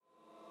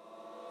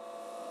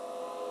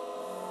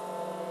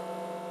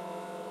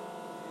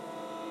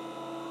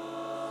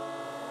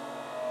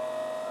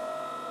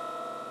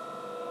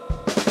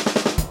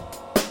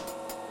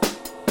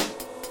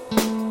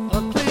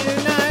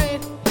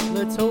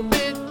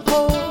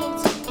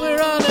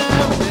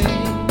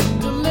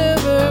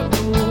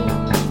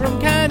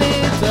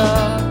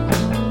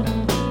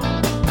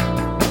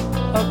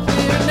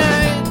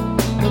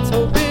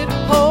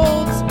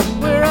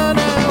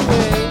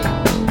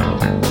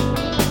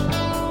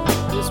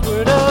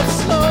cloud of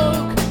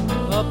smoke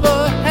up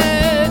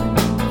ahead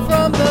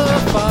from the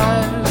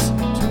fires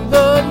to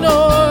the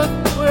north.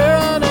 We're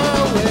on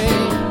our way,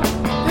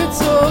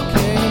 it's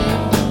okay.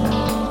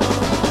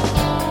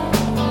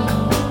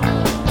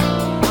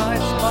 I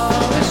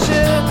spot a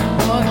ship,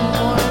 1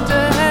 point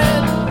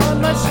ahead on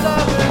my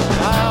starboard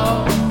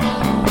bow.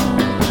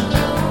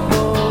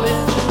 Roll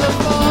in the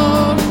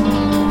fog,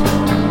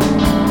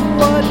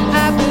 what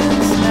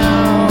happens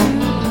now?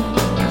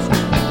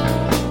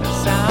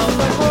 Sound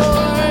like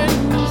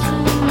horns.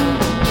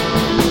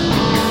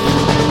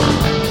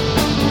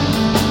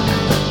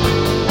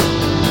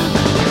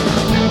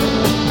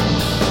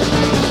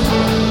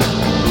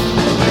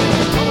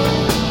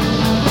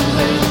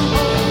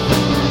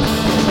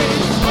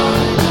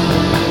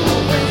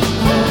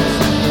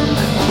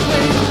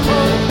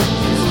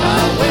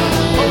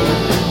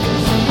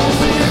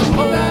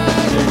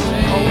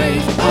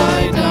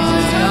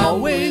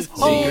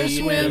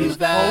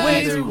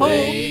 Either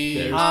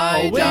way,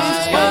 I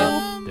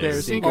die.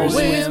 There's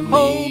always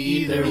hope.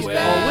 Either way,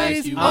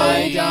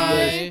 I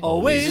die.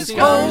 Always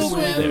hope.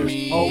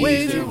 There's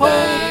always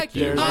hope.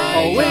 There's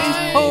always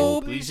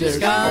hope.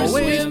 There's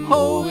always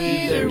hope.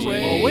 Either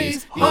way,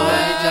 always I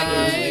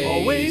die.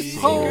 Always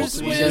hope.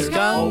 There's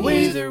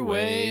always either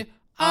way,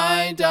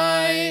 I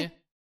die.